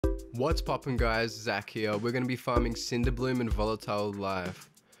What's poppin' guys, Zach here. We're going to be farming Cinderbloom and Volatile live.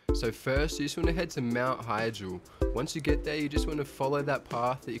 So first, you just want to head to Mount Hyjal. Once you get there, you just want to follow that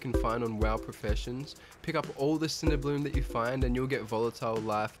path that you can find on WoW Professions. Pick up all the Cinderbloom that you find and you'll get Volatile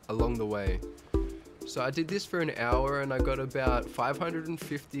life along the way. So I did this for an hour and I got about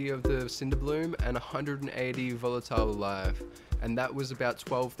 550 of the Cinderbloom and 180 Volatile live. And that was about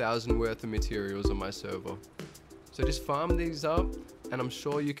 12,000 worth of materials on my server. So just farm these up and I'm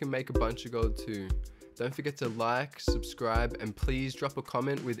sure you can make a bunch of gold too. Don't forget to like, subscribe, and please drop a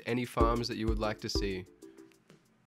comment with any farms that you would like to see.